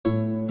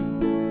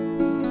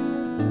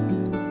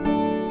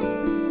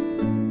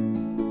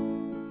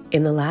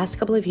In the last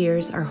couple of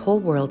years, our whole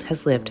world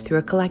has lived through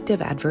a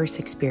collective adverse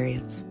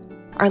experience.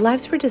 Our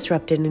lives were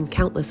disrupted in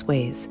countless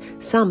ways,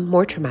 some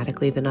more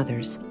traumatically than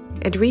others,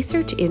 and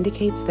research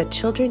indicates that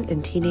children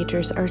and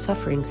teenagers are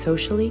suffering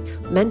socially,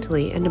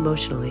 mentally, and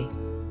emotionally.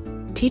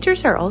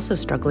 Teachers are also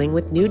struggling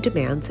with new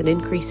demands and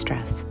increased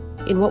stress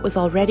in what was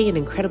already an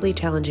incredibly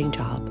challenging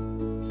job.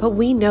 But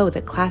we know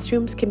that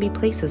classrooms can be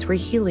places where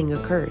healing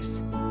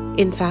occurs.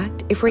 In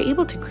fact, if we're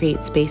able to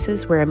create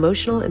spaces where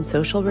emotional and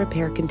social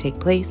repair can take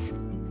place,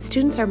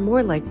 students are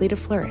more likely to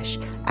flourish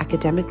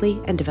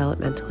academically and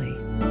developmentally.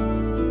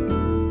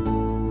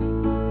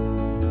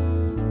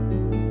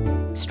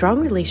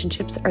 Strong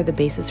relationships are the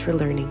basis for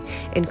learning,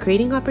 and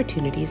creating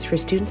opportunities for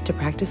students to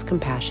practice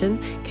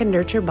compassion can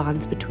nurture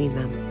bonds between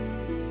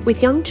them.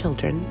 With young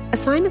children,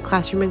 assign a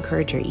classroom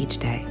encourager each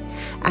day.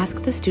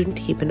 Ask the student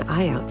to keep an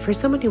eye out for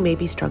someone who may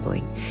be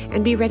struggling,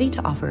 and be ready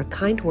to offer a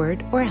kind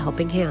word or a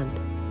helping hand.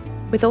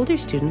 With older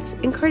students,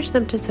 encourage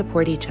them to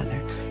support each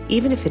other,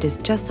 even if it is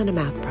just on a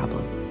math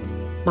problem.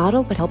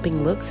 Model what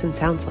helping looks and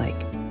sounds like,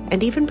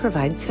 and even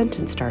provide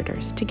sentence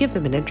starters to give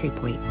them an entry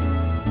point.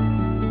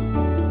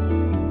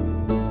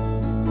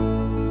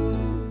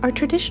 Our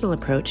traditional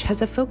approach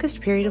has a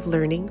focused period of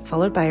learning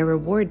followed by a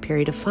reward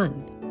period of fun.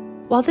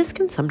 While this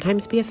can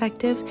sometimes be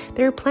effective,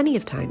 there are plenty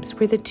of times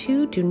where the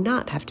two do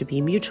not have to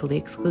be mutually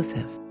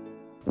exclusive.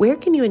 Where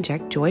can you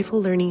inject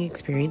joyful learning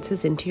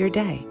experiences into your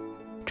day?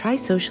 Try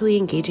socially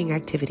engaging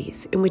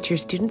activities in which your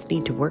students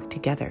need to work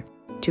together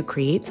to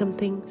create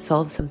something,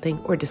 solve something,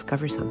 or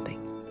discover something.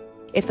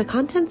 If the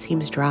content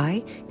seems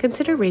dry,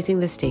 consider raising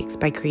the stakes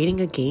by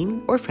creating a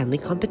game or friendly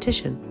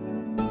competition.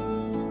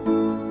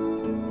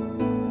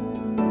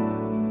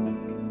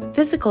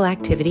 Physical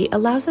activity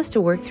allows us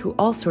to work through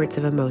all sorts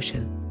of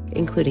emotion,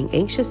 including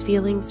anxious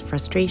feelings,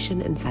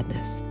 frustration, and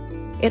sadness.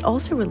 It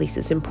also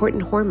releases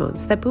important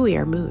hormones that buoy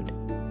our mood.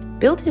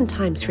 Build in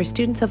times for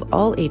students of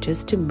all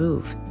ages to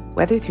move,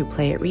 whether through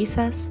play at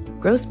recess,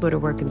 gross motor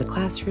work in the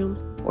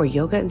classroom, or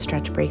yoga and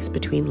stretch breaks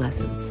between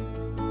lessons.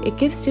 It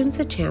gives students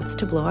a chance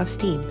to blow off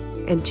steam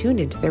and tune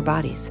into their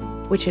bodies,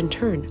 which in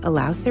turn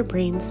allows their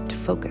brains to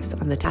focus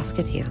on the task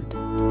at hand.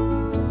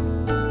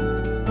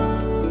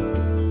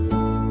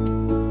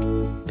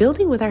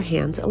 Building with our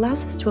hands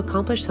allows us to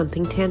accomplish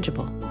something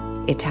tangible.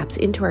 It taps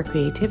into our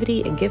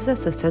creativity and gives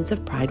us a sense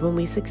of pride when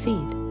we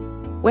succeed.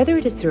 Whether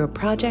it is through a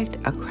project,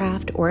 a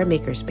craft, or a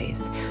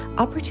makerspace,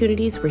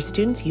 opportunities where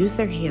students use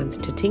their hands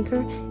to tinker,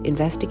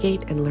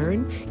 investigate, and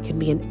learn can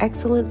be an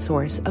excellent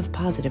source of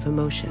positive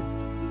emotion.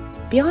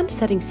 Beyond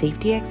setting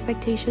safety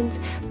expectations,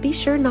 be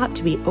sure not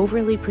to be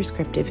overly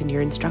prescriptive in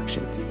your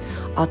instructions.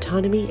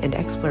 Autonomy and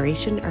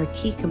exploration are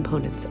key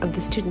components of the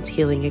student's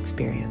healing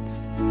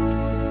experience.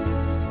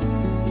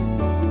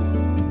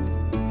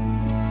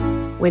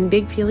 When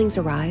big feelings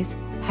arise,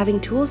 having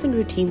tools and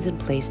routines in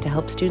place to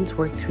help students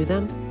work through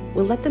them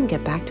will let them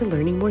get back to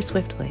learning more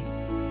swiftly.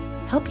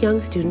 Help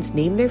young students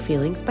name their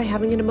feelings by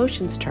having an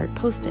emotions chart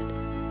posted.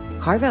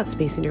 Carve out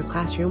space in your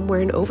classroom where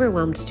an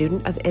overwhelmed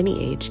student of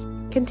any age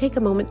can take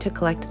a moment to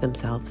collect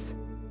themselves.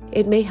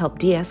 It may help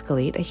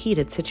de-escalate a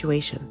heated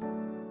situation.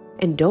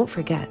 And don't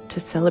forget to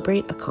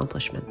celebrate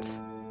accomplishments.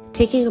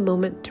 Taking a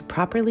moment to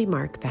properly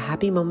mark the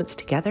happy moments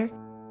together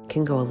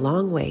can go a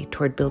long way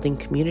toward building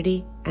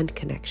community and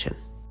connection.